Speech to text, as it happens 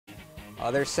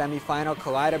Other semifinal,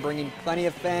 Kalida bringing plenty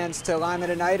of fans to Lima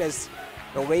tonight as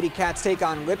the Lady Cats take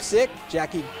on Leipsic.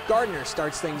 Jackie Gardner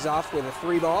starts things off with a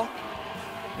 3-ball.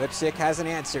 Leipsic has an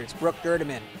answer. It's Brooke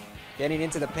Gerdeman getting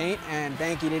into the paint and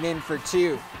banking it in for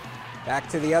 2. Back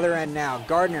to the other end now.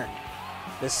 Gardner,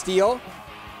 the steal,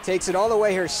 takes it all the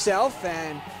way herself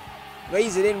and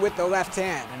lays it in with the left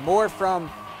hand. And more from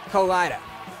Kalida.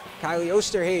 Kylie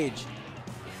Osterhage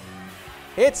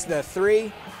hits the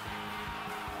 3.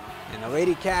 And the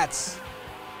Lady Cats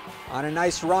on a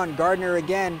nice run. Gardner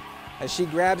again, as she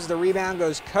grabs the rebound,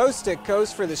 goes coast to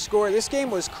coast for the score. This game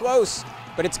was close,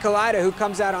 but it's Kalida who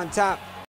comes out on top.